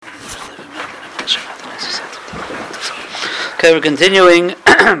Okay, we're continuing.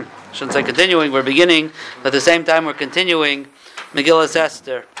 Shouldn't say continuing. We're beginning, but at the same time we're continuing Megillas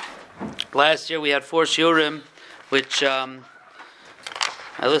Esther. Last year we had 4 shiurim, which I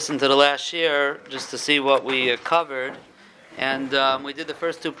listened to the last year just to see what we covered, and we did the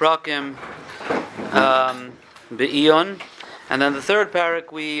first 2 prakim be'iyon, and then the third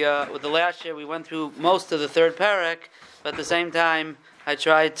Perek. With the last year we went through most of the third Perek, but at the same time I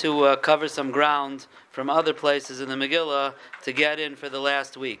tried to cover some ground from other places in the Megillah to get in for the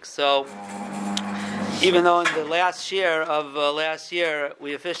last week. So, even though in the last year of last year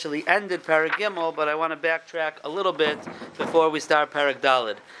we officially ended Perek Gimel, but I want to backtrack a little bit before we start Perek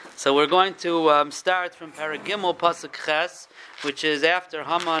Daled. So we're going to start from Perek Gimel Pasuk Ches, which is after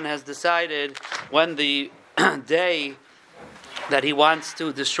Haman has decided when the day that he wants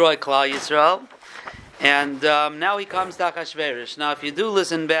to destroy Klal Yisrael. And now he comes to Achashverosh. Now, if you do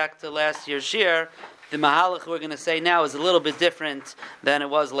listen back to last year's shir, the Mahalach we're going to say now is a little bit different than it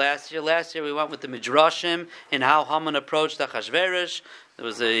was last year. Last year we went with the Midrashim in how Haman approached Achashverosh. There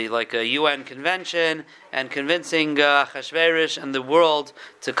was a UN convention and convincing Achashverosh and the world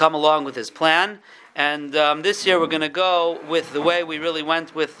to come along with his plan. And this year we're going to go with the way we really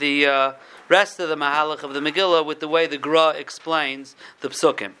went with the rest of the Mahalach of the Megillah, with the way the Gra explains the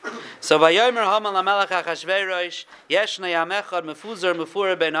Psukim. So, Vayomer Haman lamelech Achashverosh, Yeshnei Amechad mefuzar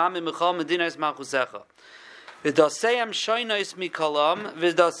mefura ben Amim Michal Medinas Malchusecha. V'daseyam shoynois mikolam,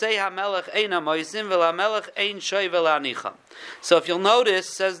 v'dasei hamelech eina moisim, v'lamelech ein shoy v'lanicham. So if you'll notice,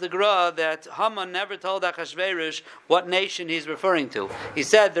 says the Gra, that Haman never told Achashverosh what nation he's referring to. He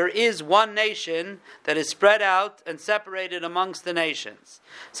said there is one nation that is spread out and separated amongst the nations.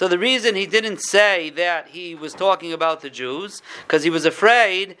 So the reason he didn't say that he was talking about the Jews, because he was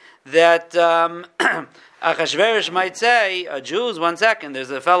afraid that Achashverosh might say, Jews, one second,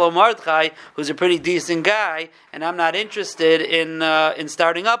 there's a fellow Mordechai who's a pretty decent guy, and I'm not interested in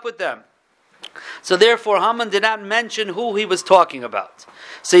starting up with them. So therefore, Haman did not mention who he was talking about.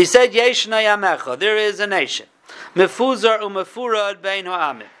 So he said, Yeshnei Amecha, there is a nation. Mefuzar umefurad bein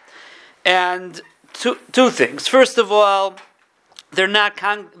ha'amim. And two things. First of all, they're not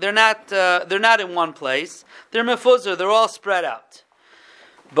in one place. They're mefuzar, they're all spread out.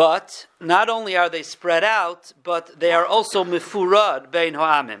 But not only are they spread out, but they are also mifurad bein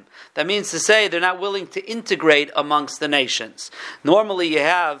ha'amim. That means to say they're not willing to integrate amongst the nations. Normally you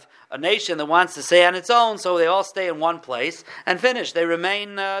have a nation that wants to stay on its own, so they all stay in one place and finish. They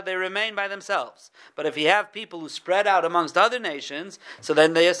remain by themselves. But if you have people who spread out amongst other nations, so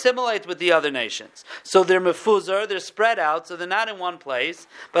then they assimilate with the other nations. So they're mefuzar, they're spread out, so they're not in one place,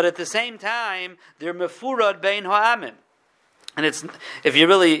 but at the same time they're mifurad bein ha'amim. And it's if you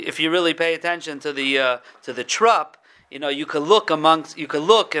really pay attention to the trup, you could look,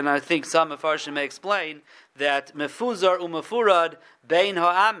 and I think some Mefarshim may explain that mefuzar umefurad bein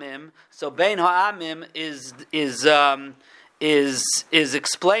ha'amim. So bein ha'amim is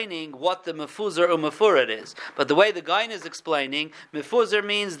explaining what the mefuzar umefurad is. But the way the Gaon is explaining, mefuzar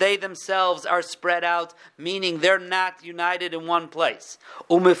means they themselves are spread out, meaning they're not united in one place.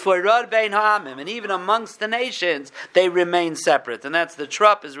 Umefurad bein ha'amim, and even amongst the nations, they remain separate. And that's the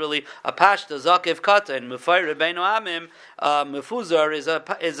trup is really a pashta zakiv kata, and mefurad bein ha'amim, mefuzar is a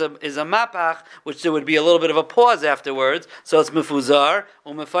mapach, which there would be a little bit of a pause afterwards. So it's mefuzar,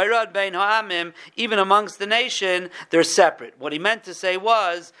 umefurad bein ha'amim, even amongst the nation, they're separate. What he meant to say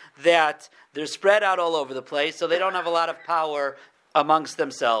was that they're spread out all over the place, so they don't have a lot of power amongst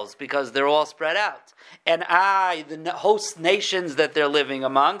themselves because they're all spread out. And the host nations that they're living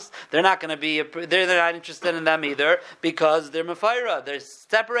amongst, they're not not interested in them either because they're mefaira, they're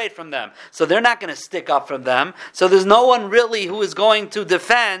separate from them. So they're not going to stick up from them. So there's no one really who is going to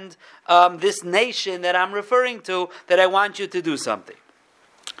defend this nation that I'm referring to, that I want you to do something.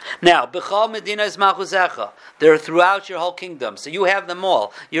 Now, B'chal Medina is Malchusecha. They're throughout your whole kingdom, so you have them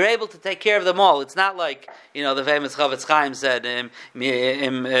all. You're able to take care of them all. It's not like the famous Chavetz Chaim said that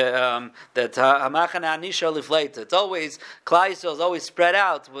Hamachana Anisha Lifleita. It's always Klal Yisrael is always spread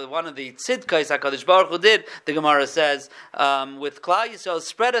out. With one of the tzidkos Hakadosh Baruch Hu did, the Gemara says, with Klal Yisrael,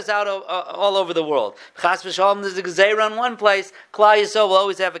 spread us out all over the world. Chas v'shalom, there's a gezeira in one place. Klal Yisrael will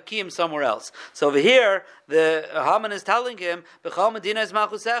always have a kiyum somewhere else. So over here, the Haman is telling him, B'chal Medina is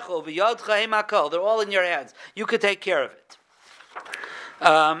Malchusecha. They're all in your hands. You could take care of it.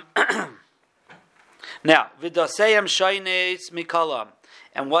 Now, v'daseyam shaynes mikalam,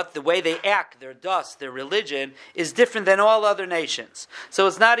 and the way they act, their dust, their religion, is different than all other nations. So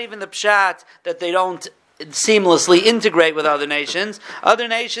it's not even the pshat that they don't seamlessly integrate with other nations. Other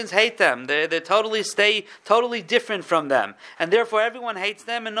nations hate them. They stay totally different from them, and therefore everyone hates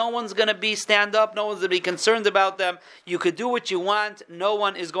them, and no one's going to stand up. No one's going to be concerned about them. You could do what you want. No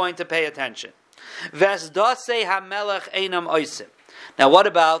one is going to pay attention. Vesdase hamelech einam oisim. Now, what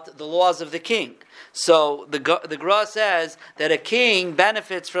about the laws of the king? So the Gra says that a king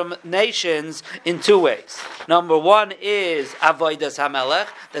benefits from nations in two ways. Number one is avodas hamelech,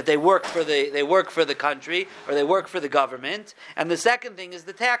 that they work for the country or they work for the government, and the second thing is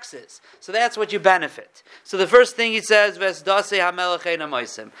the taxes. So that's what you benefit. So the first thing he says, vesdase hamelech einam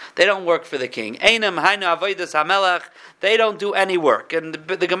oisim. They don't work for the king. Einam hainu avodas hamelech. They don't do any work. And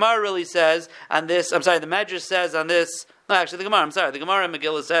the Gemara really says on this. I'm sorry, the Medrash says on this. No, actually, the Gemara in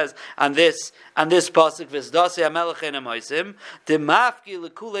Megillah says on this pasuk, "V'zdase hamelech einam oisim demafki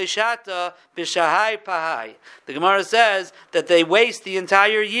lekulei shata b'shahai pahai." The Gemara says that they waste the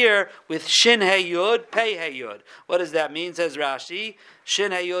entire year with shin hey yud, pei hey yud. What does that mean? Says Rashi.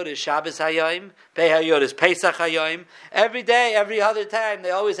 Shin hayod is Shabbos hayom, pei hayod is Pesach hayom. Every day, every other time,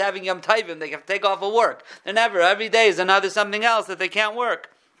 they're always having Yom Tovim. They have to take off of work. They're never. Every day is another something else that they can't work.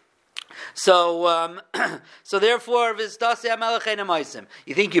 So therefore, you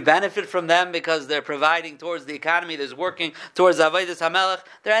think you benefit from them because they're providing towards the economy, they're working towards Avodas HaMelech.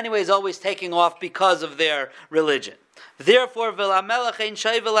 They're anyways always taking off because of their religion. Therefore, if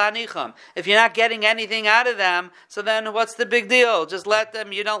you're not getting anything out of them, so then what's the big deal? Just let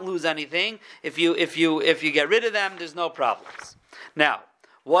them. You don't lose anything. If you get rid of them, there's no problems. Now,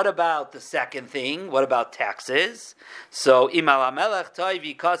 what about the second thing? What about taxes? So, imal hamelech toiv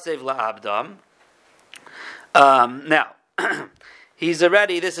yikasev la'abdam. Now, he's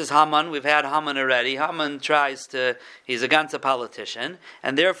already, this is Haman, we've had Haman already. Haman he's a ganze politician,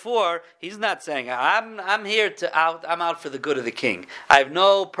 and therefore, he's not saying, I'm out for the good of the king. I have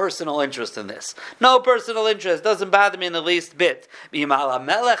no personal interest in this. No personal interest, doesn't bother me in the least bit.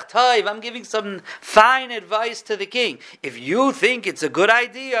 I'm giving some fine advice to the king. If you think it's a good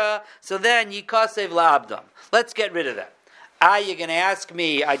idea, so then yikasev la'abdam. Let's get rid of that. You're going to ask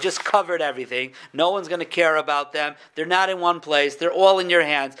me, I just covered everything. No one's going to care about them. They're not in one place. They're all in your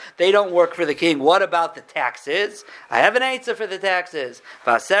hands. They don't work for the king. What about the taxes? I have an answer for the taxes.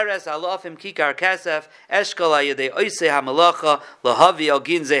 Vaseres alofim kikar kesef eshkol ayedei oisei hamalacha lahavi al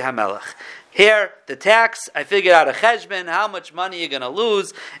ginzei hamelech. Here, the tax, I figured out a cheshbon, how much money you're going to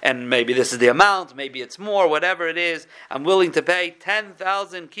lose, and maybe this is the amount, maybe it's more, whatever it is. I'm willing to pay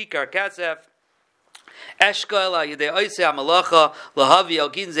 10,000 kikar kesef. Eshkol ayedei oisei hamalacha lahavi al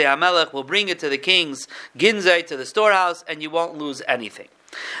ginzei hamelech. Will bring it to the king's ginzei, to the storehouse, and you won't lose anything.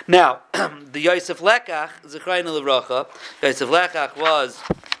 Now, the Yosef Lekach, Zechreinu Livrocha, Yosef Lekach was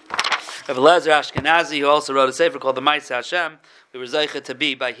Rav Eliezer Ashkenazi, who also wrote a sefer called the Ma'aseh Hashem. We were zeicha to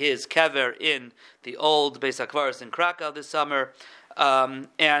be by his kever in the old Beis HaKvaros in Krakow this summer,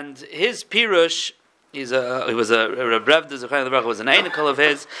 and his pirush. He was a Reb Zechreinu was an einikol of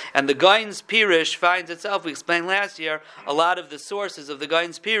his, and the Gaon's Pirush finds itself. We explained last year a lot of the sources of the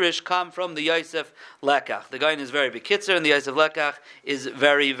Gaon's Pirush come from the Yosef Lekach. The Gaon is very bekitzer, and the Yosef Lekach is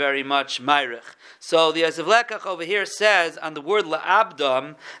very, very much Meirich. So the Yosef Lekach over here says on the word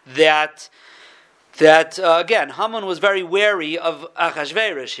la'abdam that again, Haman was very wary of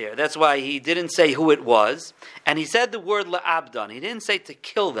Achashverosh here. That's why he didn't say who it was. And he said the word la'abdon. He didn't say to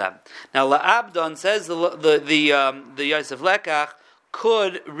kill them. Now, la'abdon, says the Yosef Lekach,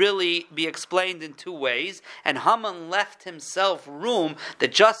 could really be explained in two ways, and Haman left himself room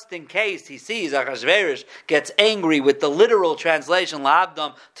that just in case he sees Achashverosh gets angry with the literal translation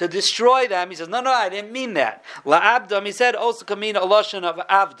la'abdam to destroy them, he says, no, I didn't mean that. La'abdam, he said, also can mean a lashon of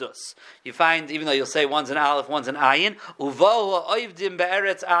avdus. You find, even though you'll say one's an aleph, one's an ayin, uvo ha'oivdim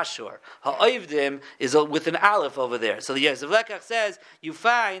be'eretz Ashur. Ha'oivdim is with an aleph over there. So the Yosef Lekach says, you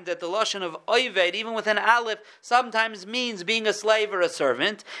find that the lashon of oived, even with an aleph, sometimes means being a slave or a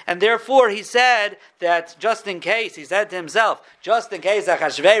servant, and therefore he said that just in case, he said to himself, just in case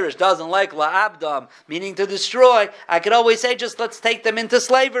Achashverosh doesn't like la'abdam, meaning to destroy, I could always say, just let's take them into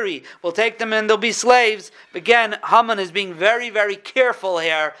slavery. We'll take them and they'll be slaves. Again, Haman is being very, very careful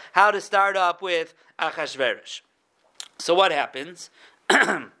here how to start up with Achashverosh. So what happens?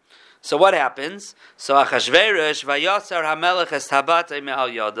 So Achashverosh, vayasar hamelech es tabatei me'al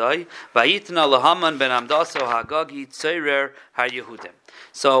yadai, vayitna lehaman ben amdaso hagagi tzorer har Yehudim.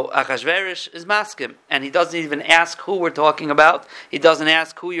 So Achashverosh is maskim, and he doesn't even ask who we're talking about. He doesn't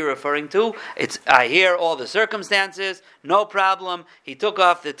ask who you're referring to. I hear all the circumstances, no problem. He took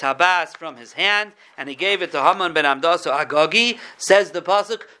off the tabas from his hand, and he gave it to Haman ben Amdaso Agagi, says the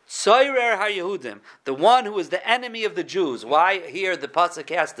pasuk, Tzoyrer HaYehudim, the one who is the enemy of the Jews. Why here the pasuk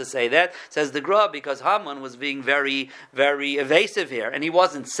has to say that? Says the Gra, because Haman was being very, very evasive here, and he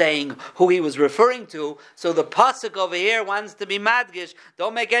wasn't saying who he was referring to. So the pasuk over here wants to be madgish.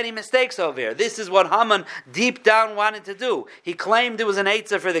 Don't make any mistakes over here. This is what Haman deep down wanted to do. He claimed it was an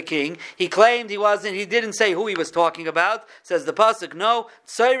eitzah for the king. He claimed he wasn't. He didn't say who he was talking about. Says the pasuk, no,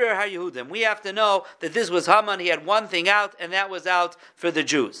 Tzoyrer HaYehudim. We have to know that this was Haman. He had one thing out, and that was out for the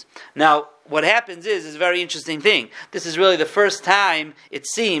Jews. Now, what happens is a very interesting thing. This is really the first time, it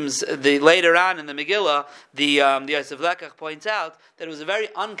seems, later on in the Megillah, the Yosef Lekach points out that it was a very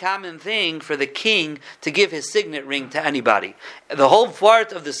uncommon thing for the king to give his signet ring to anybody. The whole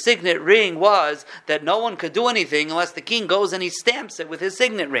part of the signet ring was that no one could do anything unless the king goes and he stamps it with his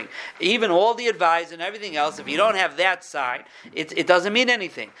signet ring. Even all the advice and everything else, if you don't have that sign, it doesn't mean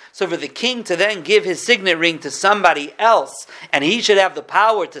anything. So for the king to then give his signet ring to somebody else, and he should have the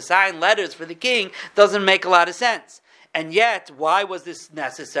power to sign letters for the king, doesn't make a lot of sense. And yet, why was this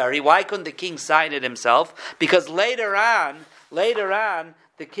necessary? Why couldn't the king sign it himself? Because later on,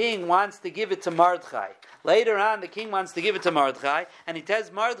 the king wants to give it to Mordechai. Later on, the king wants to give it to Mordechai, and he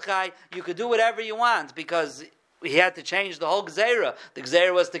tells Mordechai, you could do whatever you want, because he had to change the whole Gzeira. The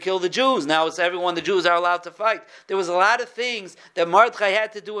Gzeira was to kill the Jews. Now it's everyone, the Jews are allowed to fight. There was a lot of things that Mordechai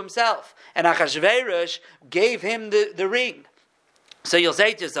had to do himself. And Achashverosh gave him the ring. So you'll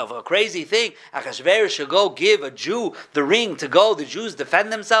say to yourself, a crazy thing, Achashverosh should go give a Jew the ring to go the Jews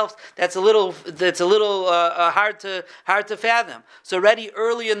defend themselves. That's a little hard to fathom. So already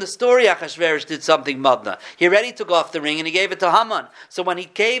early in the story, Achashverosh did something madna. He already took off the ring and he gave it to Haman. So when he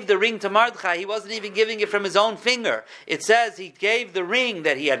gave the ring to Mordechai, he wasn't even giving it from his own finger. It says he gave the ring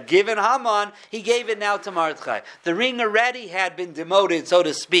that he had given Haman, he gave it now to Mordechai. The ring already had been demoted, so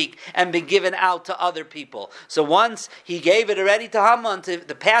to speak, and been given out to other people. So once he gave it already to Haman,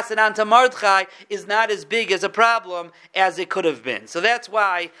 to pass it on to Mordechai is not as big as a problem as it could have been. So that's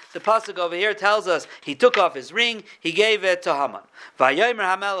why the pasuk over here tells us he took off his ring, he gave it to Haman.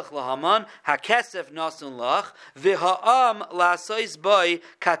 Vayomer HaMelech laHaman hakesef nasun lach v'ha'am la'asois boy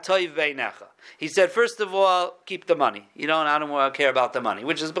katoiv beinecha. He said, first of all, keep the money. I don't care about the money,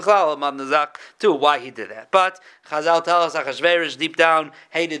 which is B'chlal Madnazak too, why he did that. But Chazal tell us Achashverosh deep down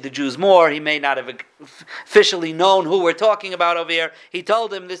hated the Jews more. He may not have officially known who we're talking about over here. He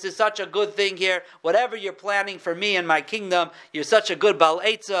told him, this is such a good thing here. Whatever you're planning for me and my kingdom, you're such a good Bal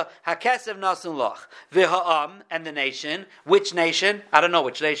Eitzah. Hakesev nasun loch. V'ha'am, and the nation. Which nation? I don't know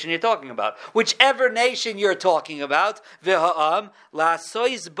which nation you're talking about. Whichever nation you're talking about. V'ha'am,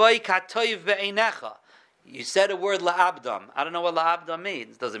 la'asois boy katoiv be'einecha. You said a word la'abdam. I don't know what la'abdam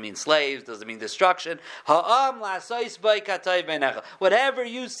means. Doesn't mean slaves, doesn't mean destruction. Ha'am la'asois boy katoiv be'einecha. Whatever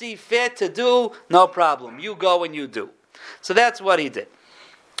you see fit to do, no problem. You go and you do. So that's what he did.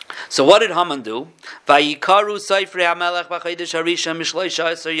 So what did Haman do? Vayikaru Seifrei HaMelech b'chodesh harishon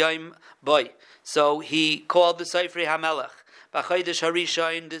mishloisha eser yom boy. So he called the Seifrei HaMelech. B'chodesh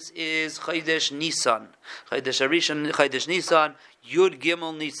harishon, this is chodesh Nisan. Chodesh harishon, chodesh Nisan, Yud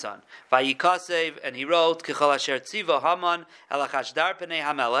Gimel Nisan. Vayikasev, and he wrote, K'chol asher tziva Haman el hachashdar pnei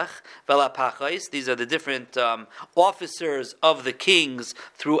hamelech velapachos. These are the different officers of the kings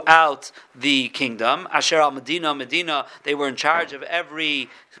throughout the kingdom. Asher al Medina, they were in charge of every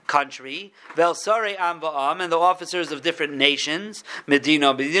country. Vel sarei am va'am, and the officers of different nations.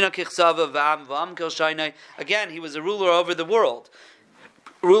 Medina kichsava v'am v'am kil shaynai. Again, he was a ruler over the world.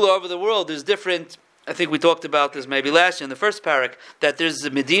 There's different. I think we talked about this maybe last year in the first parak, that there's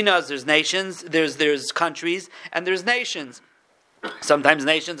Medinas, there's nations, there's countries, and there's nations. Sometimes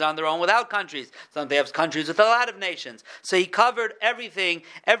nations on their own without countries. Sometimes they have countries with a lot of nations. So he covered everything,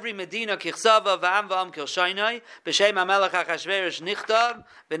 every Medina, Kichsava, V'am V'am Kilshainai, B'Shem HaMelech HaChashverosh Nichtav,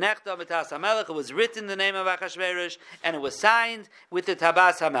 V'Nechtav B'Tas HaMelech. It was written in the name of Achashverosh, and it was signed with the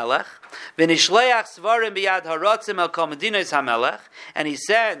Tabas HaMelech. V'Nishleach Svarim B'Yad HaRotzim El Kol Medinos HaMelech. And he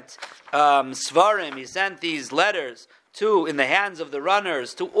sent Svarim, he sent these letters in the hands of the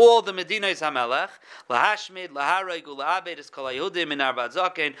runners, to all the Medinos HaMelech, lahashmid, lahareg, ula'abed, es kol haYehudim, min arbat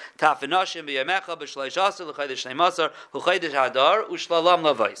zaken, tafenoshim, b'yamecha, b'shleish asar, l'chodesh shneim l'chodesh hadar, u'shlalam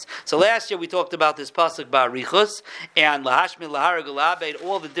lavais. So last year we talked about this pasuk ba'arichus, and lahashmid, lahareg, ula'abed,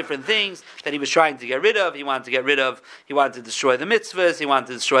 all the different things that he was trying to get rid of. He wanted to destroy the mitzvahs, he wanted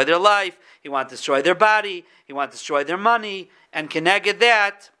to destroy their life, he wanted to destroy their body, he wanted to destroy their money, and connected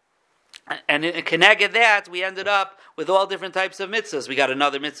that, And in Keneged that, we ended up with all different types of mitzvahs. We got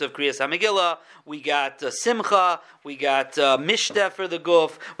another mitzvah of Kriyas HaMegillah, we got Simcha, we got Mishteh for the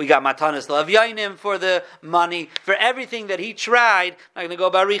Guf, we got Matanas Lavyanim for the money, for everything that he tried. I'm not going to go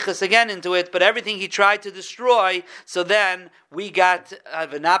Barichas again into it, but everything he tried to destroy, so then we got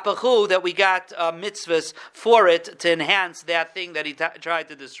V'napachu, that we got mitzvahs for it to enhance that thing that he tried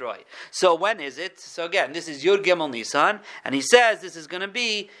to destroy. So when is it? So again, this is Yud Gimel Nisan, and he says this is going to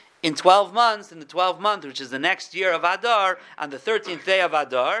be in 12 months, in the 12th month, which is the next year of Adar, on the 13th day of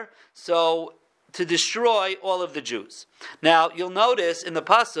Adar, so to destroy all of the Jews. Now, you'll notice in the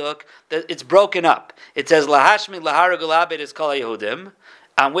Pasuk that it's broken up. It says, Lahashmi laharagul abed es kol Yehudim,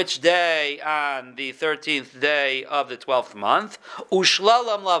 on which day? On the 13th day of the 12th month,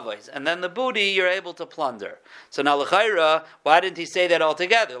 Ushlalam lavais, and then the booty you're able to plunder. So now, l'chayra, why didn't he say that all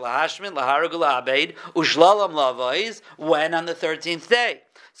together? Lahashmin, laharagul abed, Ushlalam lavais, when on the 13th day?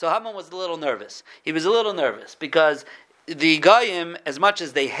 So Haman was a little nervous. He was a little nervous because the Goyim, as much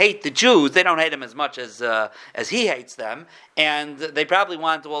as they hate the Jews, they don't hate them as much as he hates them, and they probably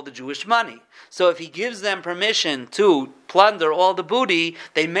want all the Jewish money. So if he gives them permission to plunder all the booty,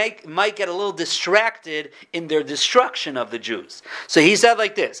 they might get a little distracted in their destruction of the Jews. So he said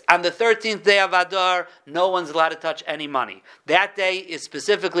like this: on the 13th day of Adar, no one's allowed to touch any money. That day is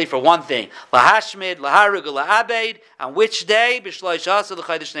specifically for one thing: lahashmid, laharug, laabed. On which day?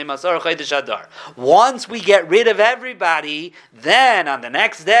 Once we get rid of everybody, then on the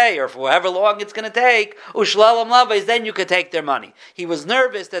next day, or for however long it's going to take, ushlalam lavais, then you could take their money. He was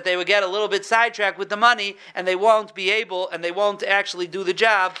nervous that they would get a little bit sidetracked with the money, and they won't be able, and they won't actually do the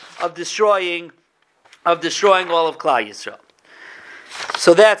job of destroying all of Klal Yisrael.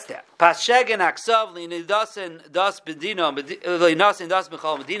 So that's that. Pashegan aksav linidasen das bedina linasin das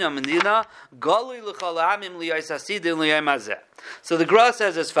bechal medina galui lechal amim liyasasidin liyamazeh. So the Gra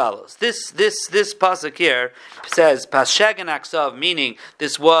says as follows. This pasuk here says Pashegan aksav, meaning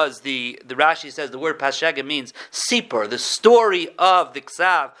this was the Rashi says the word Pashegan means sipur, the story of the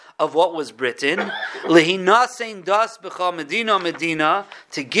ksav of what was written. Lehinasin das bechal medina,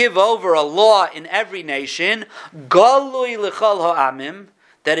 to give over a law in every nation. Galui lechal ha'amim,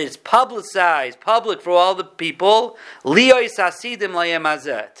 that is publicized, public for all the people, liyos hasidim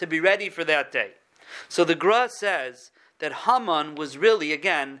layemazeh, to be ready for that day. So the Gra says that Haman was really,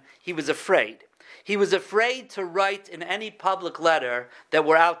 again, he was afraid. He was afraid to write in any public letter that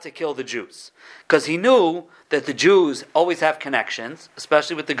we're out to kill the Jews. Because he knew that the Jews always have connections,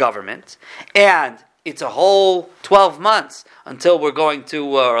 especially with the government, and it's a whole 12 months until we're going to,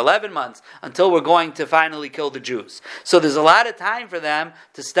 or 11 months, until we're going to finally kill the Jews. So there's a lot of time for them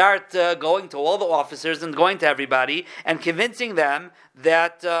to start going to all the officers and going to everybody and convincing them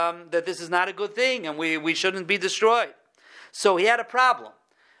that this is not a good thing and we shouldn't be destroyed. So he had a problem.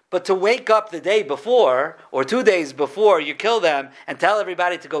 But to wake up the day before, or 2 days before you kill them, and tell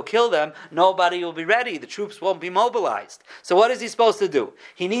everybody to go kill them, nobody will be ready. The troops won't be mobilized. So what is he supposed to do?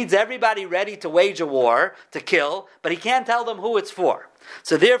 He needs everybody ready to wage a war, to kill, but he can't tell them who it's for.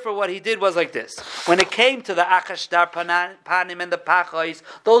 So therefore what he did was like this. When it came to the Achashtar Panim and the Pachos,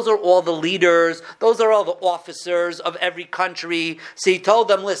 those are all the leaders, those are all the officers of every country. So he told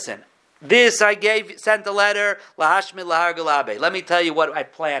them, listen, this I sent a letter, lahashmi lahar galabe. Let me tell you what I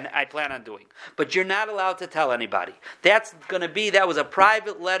plan on doing. But you're not allowed to tell anybody. That was a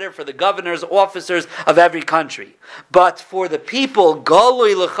private letter for the governors, officers of every country. But for the people,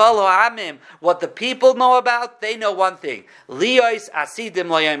 golui l'chalo amim, what the people know about, they know one thing. Liyos asidim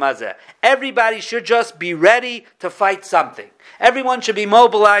loyemazeh. Everybody should just be ready to fight something. Everyone should be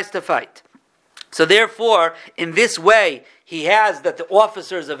mobilized to fight. So therefore, in this way, he has that the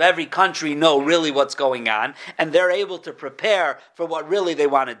officers of every country know really what's going on, and they're able to prepare for what really they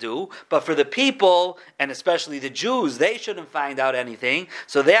want to do. But for the people, and especially the Jews, they shouldn't find out anything.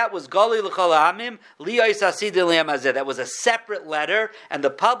 So that was Gali l'chol ha'amim, liyos hasidim li'amazeh. That was a separate letter, and the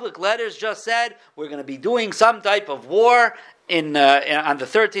public letters just said, we're going to be doing some type of war on the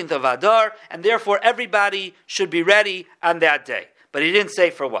 13th of Adar, and therefore everybody should be ready on that day. But he didn't say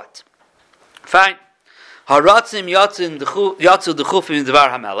for what. Fine. Haratzim yatzu d'chufim b'dvar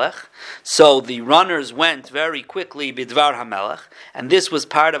hamelech. So the runners went very quickly b'dvar hamelech, and this was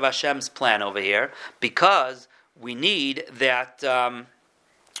part of Hashem's plan over here, because we need that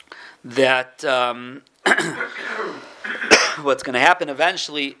what's going to happen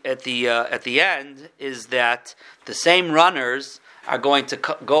eventually at the end is that the same runners are going to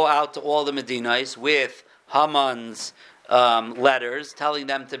go out to all the Medinas with Haman's letters telling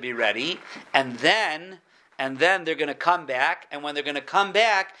them to be ready, and then and then they're going to come back, and when they're going to come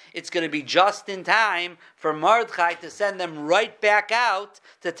back, it's going to be just in time for Mordechai to send them right back out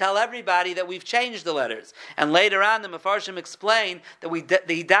to tell everybody that we've changed the letters. And later on, the Mefarshim explain that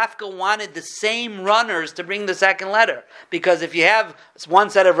the Dafka wanted the same runners to bring the second letter, because if you have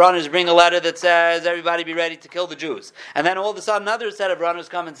one set of runners bring a letter that says, everybody be ready to kill the Jews, and then all of a sudden another set of runners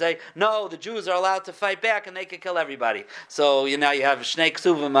come and say, no, the Jews are allowed to fight back and they can kill everybody. So you have Shnei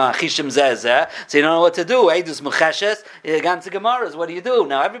Ksuvim Chishim Zezeh, so you don't know what to do. Eidus Mecheshes, Ganze Gemaras, what do you do?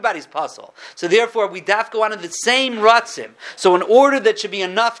 Now everybody's puzzled. So therefore we Dafka wanted the same Ratzim. So in order that should be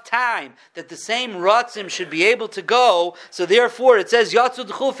enough time that the same Ratzim should be able to go, so therefore it says Yatzud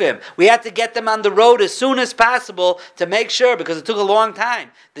Chufim. We had to get them on the road as soon as possible to make sure, because it took a long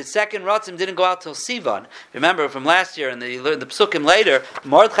time. The second Ratzim didn't go out till Sivan. Remember from last year, and you learned the Psukim later,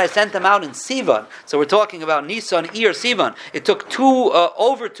 Mordechai sent them out in Sivan. So we're talking about Nisan, Iyar, Sivan. It took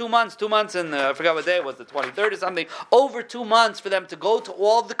over 2 months, and I forgot what day it was, the 23rd or something, over 2 months for them to go to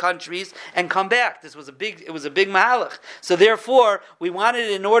all the countries and come back. It was a big mahalach. So therefore, we wanted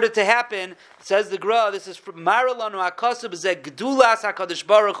it in order to happen. Says the Gra, this is from Maralanu Akasab Ze Gdulas HaKadosh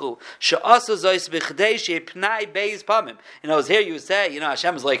Baruch Hu She'asa Zois B'Chdei She'Pnai Beis Pamim. Here you say,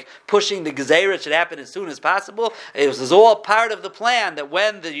 Hashem is like pushing the Gezerah should happen as soon as possible. It was all part of the plan that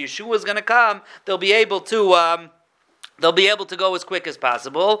when the Yeshua is going to come, they'll be able to go as quick as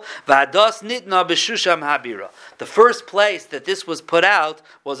possible. V'ados nitna b'Shushan Habira. The first place that this was put out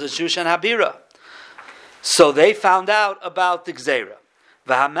was at Shushan Habira. So they found out about the Gezerah.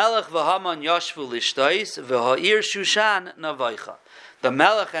 V'hamelech v'Haman yashvu lishtois v'ha'ir Shushan navaycha. The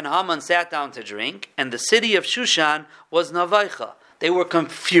Melech and Haman sat down to drink, and the city of Shushan was navaycha. They were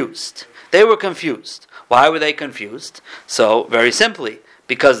confused. Why were they confused? So, very simply,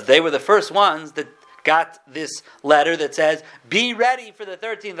 because they were the first ones that got this letter that says, be ready for the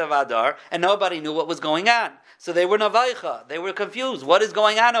 13th of Adar, and nobody knew what was going on. So they were navaycha. They were confused. What is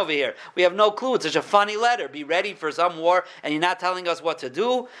going on over here? We have no clue. It's such a funny letter. Be ready for some war, and you're not telling us what to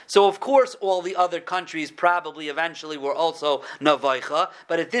do. So of course all the other countries probably eventually were also navaycha.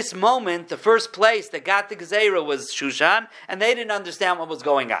 But at this moment, the first place that got the Gezerah was Shushan, and they didn't understand what was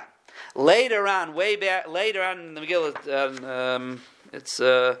going on. Later on in the Megillah, it's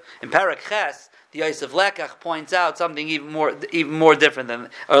in Perek Ches, the Yosef Lekach points out something even more different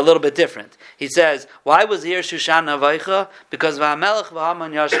or a little bit different. He says, why was here Shushan Navaycha? Because V'hamelech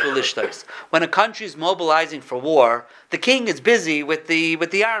v'Haman yashvu lishtos. When a country is mobilizing for war, the king is busy with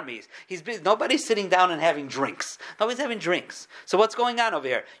the armies. He's busy. Nobody's sitting down and having drinks. Nobody's having drinks. So what's going on over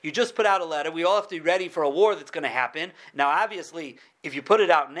here? You just put out a letter. We all have to be ready for a war that's going to happen. Now, obviously, if you put it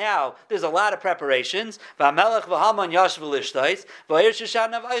out now, there's a lot of preparations. V'hamelech v'Haman yashvu lishtos. V'ha'ir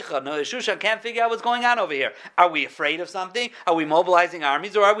Shushan Navaycha. No, Shushan can't figure out what's going on over here. Are we afraid of something? Are we mobilizing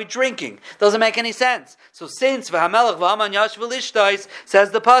armies, or are we drinking? Doesn't make any sense. So since V'hamelech v'Haman yashvu lishtos,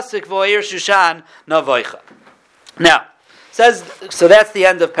 says the pasuk V'ha'ir Shushan Navaycha. Now, so that's the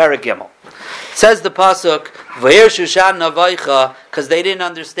end of Perek Gimel. Says the pasuk, V'ha'ir Shushan Navaycha, because they didn't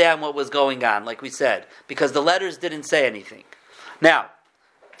understand what was going on, like we said, because the letters didn't say anything. Now,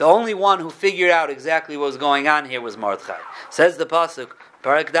 the only one who figured out exactly what was going on here was Mordechai. Says the pasuk,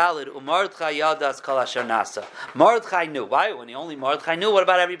 Perek Dalid, Mordechai yadas kol asher nasa. Mordechai knew. Why? When only Mordechai knew, what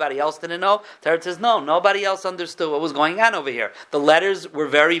about everybody else didn't know? Teretz says, no, nobody else understood what was going on over here. The letters were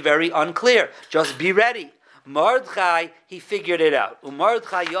very, very unclear. Just be ready. Mordechai, he figured it out.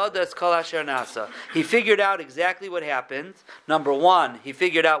 Mordechai yadas kol asher nasa. He figured out exactly what happened. Number one, he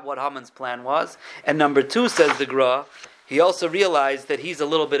figured out what Haman's plan was. And number two, says the Gra, he also realized that he's a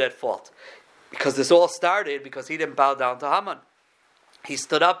little bit at fault. Because this all started because he didn't bow down to Haman. He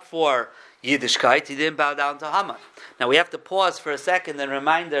stood up for Yiddishkeit, he didn't bow down to Haman. Now we have to pause for a second and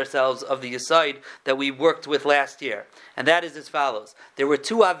remind ourselves of the Yesod that we worked with last year. And that is as follows. There were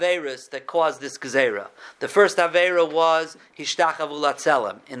two Averas that caused this Gezerah. The first Avera was Hishtachavu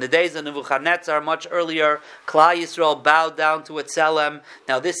Latzelem. In the days of Nebuchadnezzar, much earlier, Klal Yisrael bowed down to a Tzelem.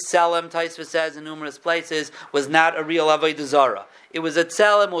 Now this Tzelem, Taisva says in numerous places, was not a real Avodah Zarah. It was a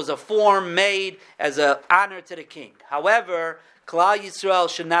Tzelem, was a form made as an honor to the king. However, Klal Yisrael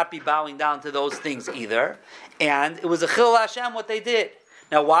should not be bowing down to those things either. And it was a Chil Hashem what they did.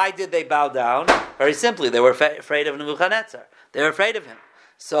 Now, why did they bow down? Very simply, they were afraid of Nebuchadnezzar. They were afraid of him.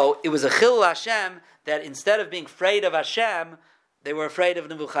 So it was a Chil Hashem that instead of being afraid of Hashem, they were afraid of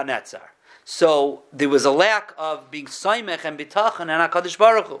Nebuchadnezzar. So there was a lack of being Soymech and Bitachon and HaKadosh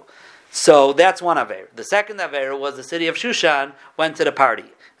Baruch Hu. So that's one Avera. The second Avera was the city of Shushan went to the party.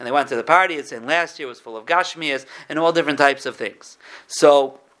 And they went to the party, it's in last year, it was full of Gashmias and all different types of things.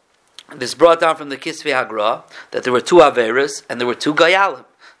 So this brought down from the Kisvei Hagra that there were two Averas and there were two Gayalim.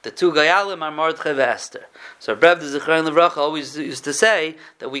 The two Gayalim are Mordechai and Esther. So Reb the Zichron Levracha always used to say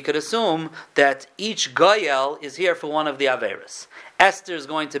that we could assume that each Gayal is here for one of the Averas. Esther is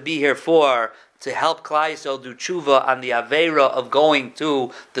going to be here to help Klal Yisrael do tshuva on the Avera of going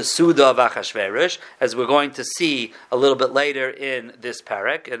to the Suda of Achashverosh, as we're going to see a little bit later in this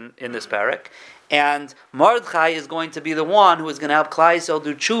Perek. And Mordechai is going to be the one who is going to help Klal Yisrael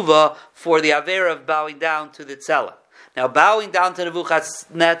do tshuva for the Avera of bowing down to the Tzelem. Now, bowing down to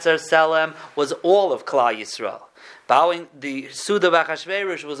Nebuchadnezzar Tzelem was all of Klal Yisrael. Bowing the Suda of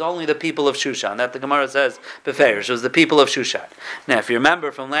Achashverosh was only the people of Shushan. That the Gemara says Beferish was the people of Shushan. Now, if you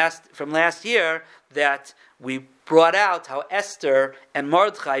remember from last year, that we brought out how Esther and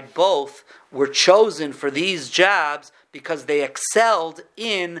Mordechai both were chosen for these jobs because they excelled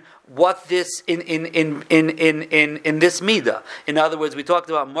in what this in this midah. In other words, we talked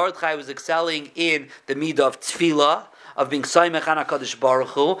about Mordechai was excelling in the midah of tefillah, of being Saimech on HaKadosh Baruch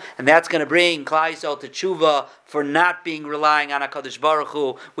Hu, and that's going to bring Klal Yisrael to tshuva for not being relying on HaKadosh Baruch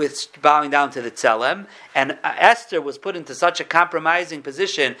Hu with bowing down to the Tzelem. And Esther was put into such a compromising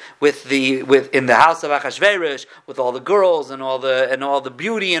position in the house of Achashverosh with all the girls and all the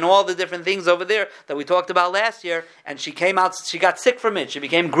beauty and all the different things over there that we talked about last year. And she came out, she got sick from it. She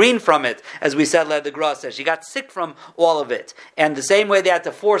became green from it, as we said. The Gra says she got sick from all of it. And the same way they had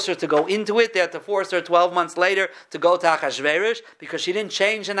to force her to go into it, they had to force her 12 months later to go to Achashverosh because she didn't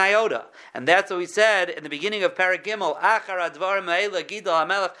change an iota. And that's what we said in the beginning of Perek Gimel. Achar advarim ha'ela gidol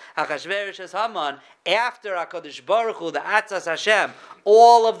hamelech Achashverosh es Haman. After HaKadosh Baruch Hu, the Atzas Hashem,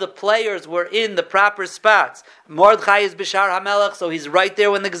 all of the players were in the proper spots. Mordechai is Bishar HaMelech, so he's right there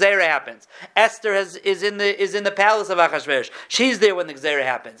when the Gzeira happens. Esther is in the palace of Achashverosh. She's there when the Gzeira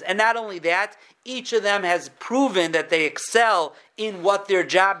happens. And not only that, each of them has proven that they excel in what their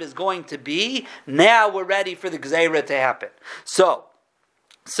job is going to be. Now we're ready for the Gzeira to happen. So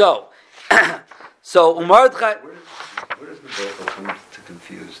Mordechai... Where does the Baruch come to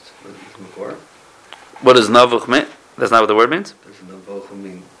confused? Before? What does Navuch mean? That's not what the word means? Does Navuch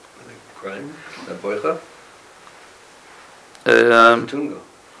mean crying? Is that Boicha?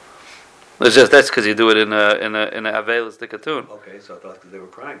 It's just that's because you do it in a Avelis the cartoon. Okay, so I thought because they were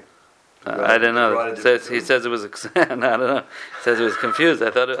crying. I didn't know. He says it was. I don't know. He says it was confused.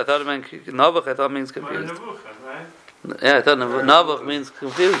 I thought it meant Navuch. I thought it means confused. Yeah, I thought Navuch means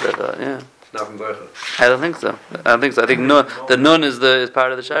confused. I thought, yeah. Not from Boicha. I don't think so. I think the nun is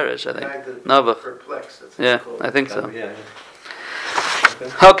part of the shirish. I think Navuch. Yeah, I think so. Yeah.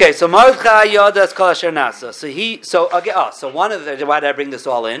 Okay, so Mordechai Yodas Kol Asher Nasa. So one of the why did I bring this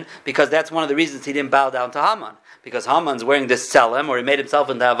all in? Because that's one of the reasons he didn't bow down to Haman. Because Haman's wearing this tzelem, or he made himself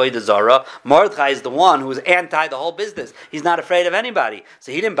into Avodah Zarah. Mordechai is the one who's anti the whole business. He's not afraid of anybody.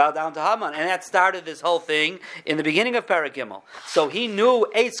 So he didn't bow down to Haman. And that started this whole thing in the beginning of Perek Gimel. So he knew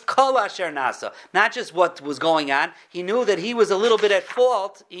Eitz Kol Asher Nasa. Not just what was going on. He knew that he was a little bit at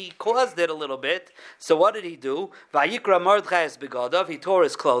fault. He caused it a little bit. So what did he do? Vayikra Mordechai es begodav. He tore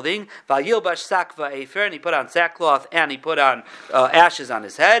his clothing. Vayilbash sak va'efer. And he put on sackcloth and he put on ashes on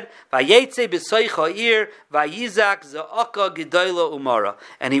his head. Vayetze b'soicha ir.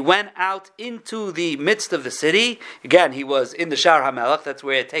 And he went out into the midst of the city. Again, he was in the Shar HaMelech, that's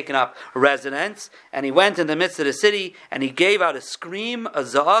where he had taken up residence. And he went in the midst of the city and he gave out a scream, a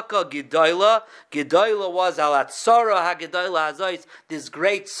za'aka gidoila. Gidoila was alat sara ha-gidoila hazois, this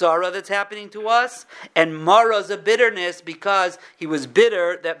great sorrow that's happening to us. And mara is a bitterness because he was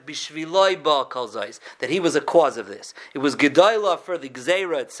bitter that bishviloi ba kol zois, that he was a cause of this. It was gidoila for the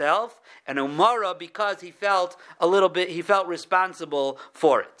gzeira itself, and umara because he felt responsible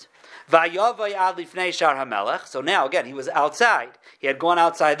for it. So now again, he was outside. He had gone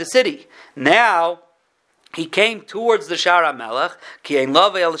outside the city. Now he came towards the Shar HaMelech,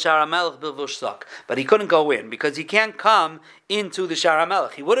 but he couldn't go in because he can't come into the Shar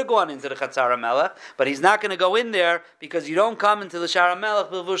HaMelech. He would have gone into the Chatzar HaMelech, but he's not going to go in there because you don't come into the Shar HaMelech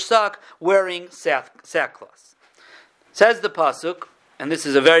bilvush sak wearing sackcloth. Says the pasuk. And this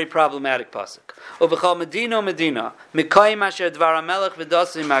is a very problematic pasuk. Uvechal Medina, Mikayim asher dvar hamelech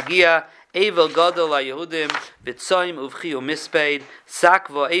v'dasim magia, Evel gadol haYehudim, v'tzoim uvchi u'mispeid, sak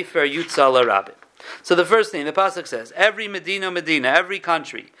v'efer yutzal harabim. So the first thing, the pasuk says, every Medina, every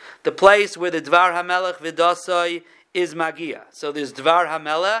country, the place where the dvar hamelech v'dasai is magia. So there's dvar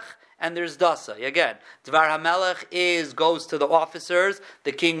hamelech, and there's Dasai. Again, Dvar HaMelech goes to the officers.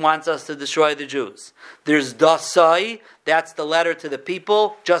 The king wants us to destroy the Jews. There's Dasai. That's the letter to the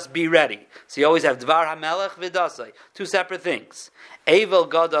people. Just be ready. So you always have Dvar HaMelech v'Dasai. Two separate things. Evel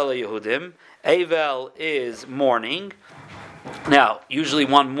Gadol Yehudim. Evel is mourning. Now, usually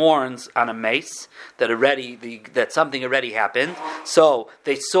one mourns on a mace that something already happened. So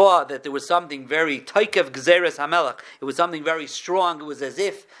they saw that there was something very taikev gzeres hamelach. It was something very strong. It was as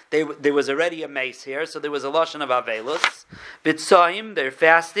if there was already a mace here. So there was a lashon of avelus. Bitzoim, they're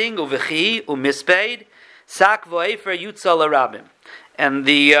fasting. Uvechi umispeid sak voefer yutzal arabim. And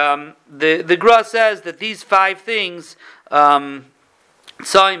the Gra says that these 5 things.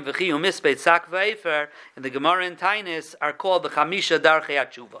 Tzoim v'chi u'mispeit sak v'efer in the Gemara in Tainis are called the Chamisha Darchei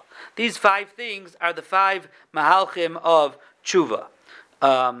HaTshuva. These 5 things are the 5 mahalchim of tshuva.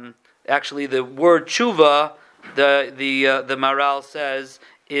 Actually, the word tshuva, the Maral says,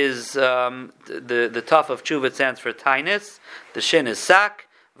 is the tuf of tshuva stands for Tainis. The shin is sak,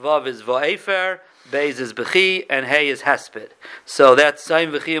 vav is v'efer, beis is bechi, and hey is hesped. So that's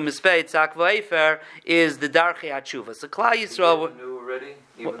Tzoim v'chi u'mispeit sak v'efer is the Darchei HaTshuva. So Klal Yisrael knew already,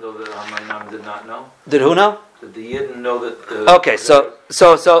 even though the Hamayim did not know. Did who know? Did the Yidden know that?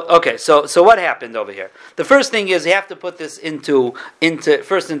 Okay, so what happened over here? The first thing is you have to put this into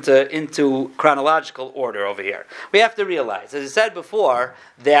chronological order over here. We have to realize, as I said before,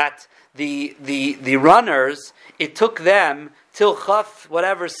 that the runners, it took them till Chaf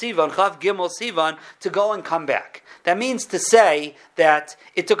Gimel Sivan to go and come back. That means to say that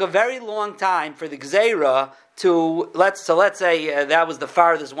it took a very long time for the Gzeira to let's say that was the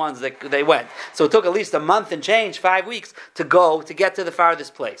farthest ones that they went. So it took at least a month and change, 5 weeks to get to the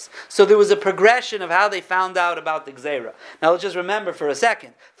farthest place. So there was a progression of how they found out about the Gzeira. Now let's just remember for a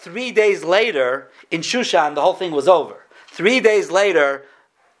second. 3 days later in Shushan, the whole thing was over. 3 days later.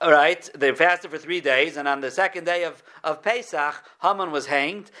 All right, they fasted for 3 days, and on the second day of Pesach, Haman was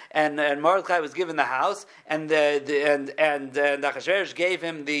hanged, and Mordechai was given the house, and Achashverosh gave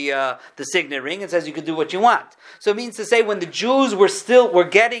him the signet ring and says you can do what you want. So it means to say when the Jews were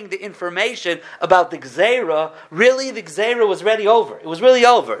getting the information about the Gzeira, really the Gzeira was already over. It was really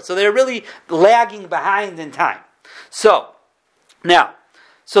over. So they were really lagging behind in time. So now,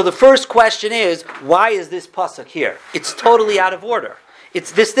 the first question is, why is this pasuk here? It's totally out of order.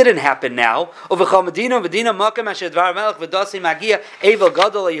 This didn't happen now. It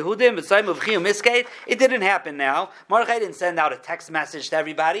didn't happen now. Mordechai didn't send out a text message to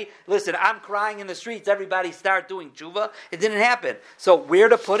everybody. Listen, I'm crying in the streets. Everybody start doing tshuva. It didn't happen. So where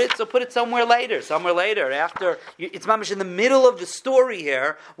to put it? So put it somewhere later. After it's mamish in the middle of the story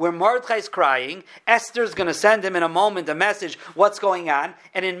here, where Mordechai's crying. Esther's going to send him in a moment a message. What's going on?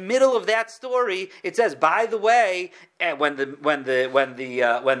 And in the middle of that story, it says, by the way. And when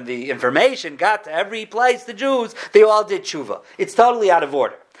the information got to every place, the Jews, they all did tshuva. It's totally out of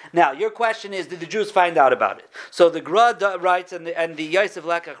order. Now, your question is, did the Jews find out about it? So the Gra writes, and the Yosef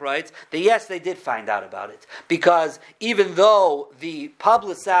Lekach writes, that yes, they did find out about it. Because even though the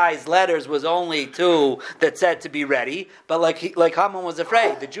publicized letters was only 2 that said to be ready, but like Haman was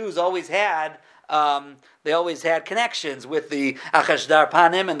afraid, the Jews always had... they always had connections with the Achashdar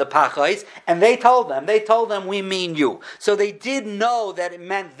Panim and the Pachais, and they told them, we mean you. So they did know that it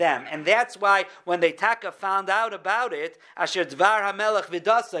meant them, and that's why when they Taka found out about it, Asher Dvar HaMelech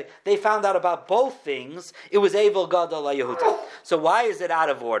V'dasai, they found out about both things, it was Eivel Gadol HaYehuda. So why is it out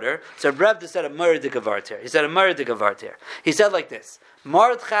of order? So Revda said a Murdik Avartir. He said like this,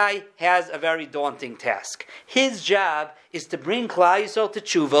 Mordechai has a very daunting task. His job is to bring Klal Yisrael to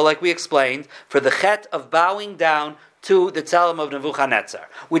tshuva, like we explained, for the chet of bowing down to the Tzelem of Nebuchadnezzar,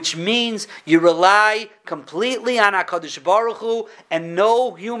 which means you rely completely on HaKadosh Baruch Hu and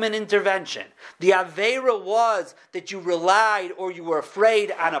no human intervention. The Aveira was that you relied or you were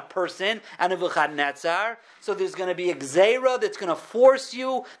afraid on a person, on Nebuchadnezzar, so there's going to be a Gzeira that's going to force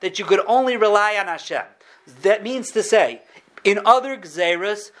you that you could only rely on Hashem. That means to say, in other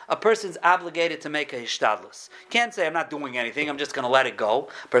gzeras, a person's obligated to make a hishtadlus. Can't say, I'm not doing anything, I'm just going to let it go.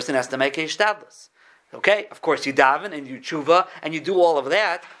 A person has to make a hishtadlus. Okay? Of course, you daven and you tshuva and you do all of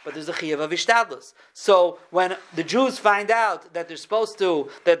that, but there's a chiyuv of hishtadlus. So when the Jews find out that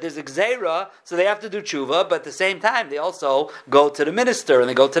that there's a gzera, so they have to do tshuva, but at the same time, they also go to the minister and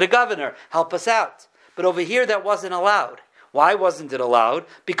they go to the governor, help us out. But over here, that wasn't allowed. Why wasn't it allowed?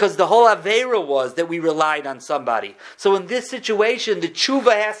 Because the whole Aveira was that we relied on somebody. So in this situation, the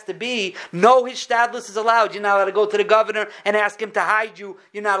tshuva has to be, no hishtadlus is allowed. You're not allowed to go to the governor and ask him to hide you.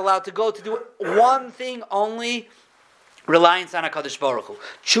 You're not allowed to go to do one thing only, reliance on HaKadosh Baruch Hu.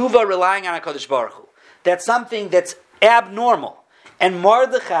 Tshuva relying on HaKadosh Baruch Hu. That's something that's abnormal. And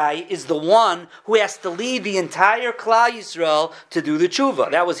Mordechai is the one who has to lead the entire Klal Yisrael to do the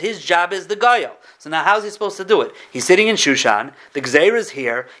tshuva. That was his job as the Goyal. So now how's he supposed to do it? He's sitting in Shushan, the Gzeira is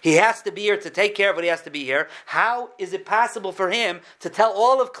here, he has to be here to take care of what he has to be here. How is it possible for him to tell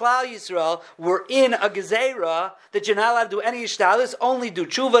all of Klal Yisrael, we're in a Gzeira, that you're not allowed to do any ishtalis, only do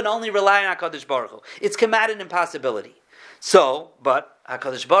tshuva and only rely on HaKadosh Baruch Hu? It's come at an impossibility. So, but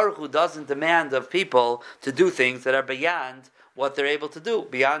HaKadosh Baruch Hu doesn't demand of people to do things that are beyond what they're able to do,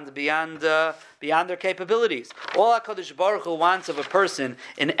 beyond their capabilities. All HaKadosh Baruch Hu wants of a person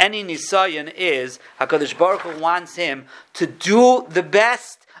in any nisayon is, HaKadosh Baruch Hu wants him to do the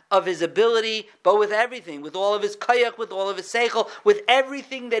best of his ability, but with everything, with all of his kayak, with all of his seichel, with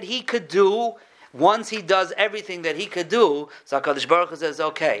everything that he could do. Once he does everything that he could do, so HaKadosh Baruch Hu says,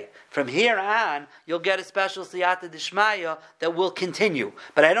 okay, from here on, you'll get a special siyata d'shmaya that will continue.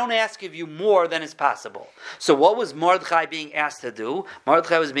 But I don't ask of you more than is possible. So what was Mordechai being asked to do?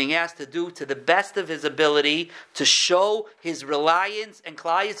 Mordechai was being asked to do to the best of his ability to show his reliance and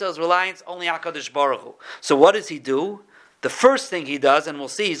Klal Yisrael's reliance only on HaKadosh Baruch Hu. So what does he do? The first thing he does, and we'll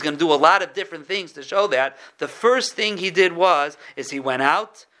see, he's going to do a lot of different things to show that. The first thing he did is he went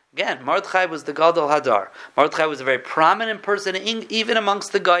out. Again, Mordechai was the Gadol Hadar. Mordechai was a very prominent person, even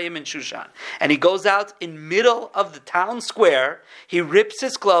amongst the Goyim in Shushan. And he goes out in middle of the town square, he rips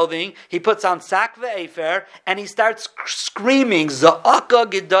his clothing, he puts on sak ve'efer, and he starts screaming, Za'aka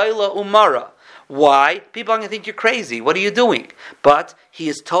Gedola Umara. Why? People are going to think you're crazy. What are you doing? But he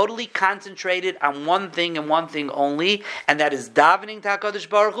is totally concentrated on one thing and one thing only, and that is davening to HaKadosh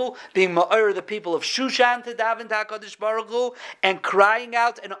Baruch Hu, being ma'or the people of Shushan to daven to HaKadosh Baruch Hu, and crying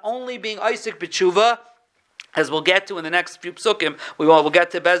out and only being Isaac b'tshuva. As we'll get to in the next few psukim, we'll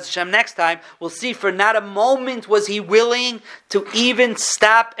get to Bez Hashem next time. We'll see for not a moment was he willing to even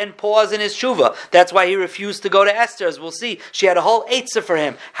stop and pause in his tshuva. That's why he refused to go to Esther, as we'll see. She had a whole eitzah for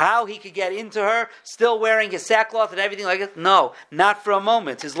him. How he could get into her, still wearing his sackcloth and everything like that? No, not for a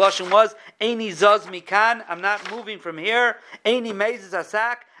moment. His lashon was, Eini zaz mikan, I'm not moving from here. Eini meizes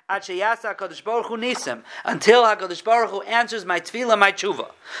asak. Until HaKadosh Baruch Hu answers my tefillah, my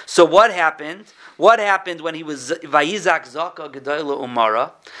tshuva. So what happened? What happened when he was Vayizak Zaka Gedola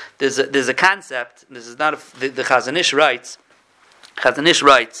Umara? There's a concept. This is not the Chazon Ish writes. Chazon Ish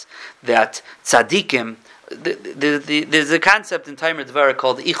writes that tzaddikim. There's a concept in Taimer Dvara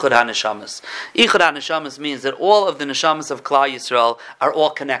called Ichud HaNeshamas. Ichud HaNeshamas means that all of the neshamas of Klal Yisrael are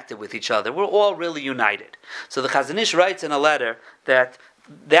all connected with each other. We're all really united. So the Chazon Ish writes in a letter that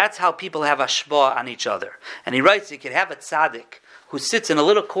that's how people have ashba on each other. And he writes, you could have a tzaddik who sits in a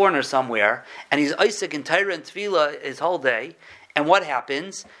little corner somewhere, and he's Isaac and Torah and Tefillah his whole day, and what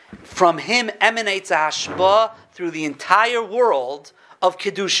happens? From him emanates a hashba through the entire world of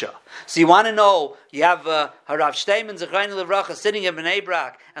Kedusha. So you want to know, you have Harav Shteiman Zechreinu Levracha sitting in Bnei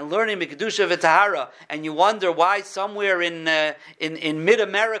Brak and learning Kedusha v'Tahara, and you wonder why somewhere in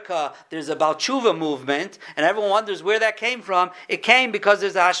mid-America there's a Baal Tshuva movement, and everyone wonders where that came from. It came because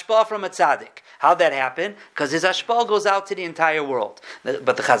there's a hashpah from a tzaddik. How'd that happen? Because his hashpah goes out to the entire world. But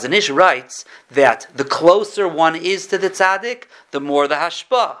the Chazon Ish writes that the closer one is to the tzaddik, the more the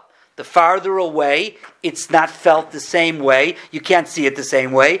hashpah. The farther away, it's not felt the same way. You can't see it the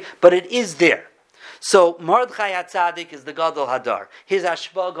same way, but it is there. So Mordechai HaTzadik is the Gadol Hadar. His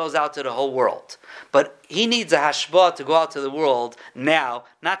hashpah goes out to the whole world. But he needs a hashpah to go out to the world now,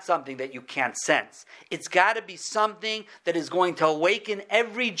 not something that you can't sense. It's got to be something that is going to awaken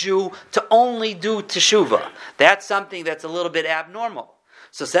every Jew to only do teshuvah. That's something that's a little bit abnormal.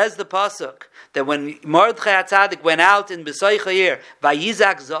 So says the pasuk that when Mordechai HaTzadik went out in B'sai Chayir,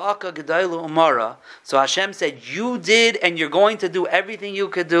 Vayizak Za'aka Gedola Umara, so Hashem said, you did and you're going to do everything you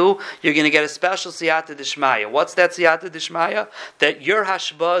could do, you're going to get a special siyata d'shmaya. What's that siyata d'shmaya? That your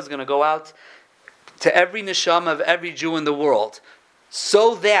hashbah is going to go out to every neshama of every Jew in the world,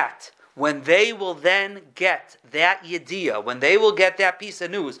 so that when they will then get that yediyah, when they will get that piece of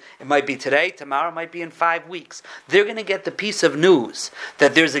news, it might be today, tomorrow, it might be in 5 weeks, they're going to get the piece of news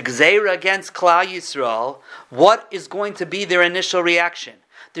that there's a gzeira against Klal Yisrael. What is going to be their initial reaction?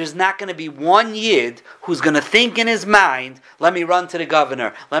 There's not going to be one yid who's going to think in his mind, let me run to the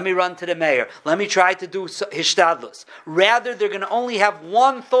governor, let me run to the mayor, let me try to do hishtadlus. Rather, they're going to only have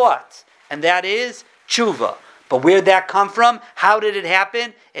one thought, and that is tshuva. But where did that come from? How did it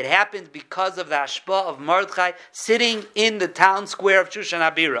happen? It happened because of the hashpah of Mordechai sitting in the town square of Shushan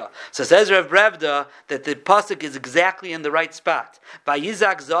Abira. So says Rav Brevda that the pasuk is exactly in the right spot.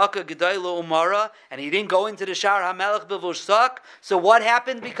 Vayizak zaka gedaylo umara, and he didn't go into the Shar HaMelech b'vushsak. So what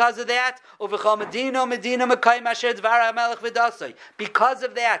happened because of that? Because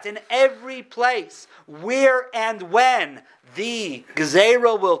of that, in every place where and when the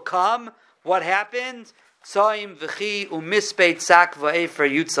Gezerah will come, what happened? And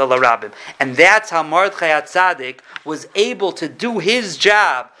that's how Mordechai HaTzadik was able to do his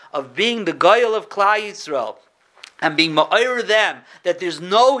job of being the Goyal of Klal Yisrael and being ma'ir them that there's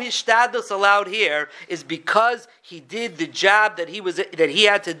no hishtadlus allowed here, is because he did the job that he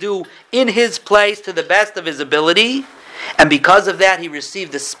had to do in his place to the best of his ability. And because of that, he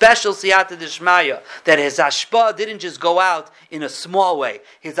received the special siyata d'shmaya, that his hashpah didn't just go out in a small way.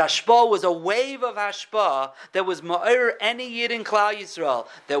 His hashpah was a wave of hashpah that was ma'ir any yid in Klal Yisrael,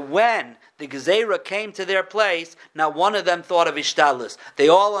 that when the Gezerah came to their place, not one of them thought of ishtadlus. They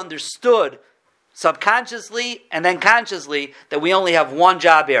all understood subconsciously and then consciously that we only have one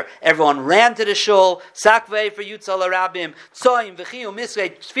job here. Everyone ran to the shul, sakvei for Yutzal Arabim, tzoim v'chiyu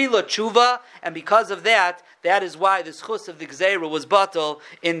misrei tefillah tshuva, and because of that, that is why the schus of the Gezerah was batal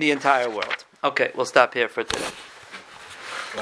in the entire world. Okay, we'll stop here for today.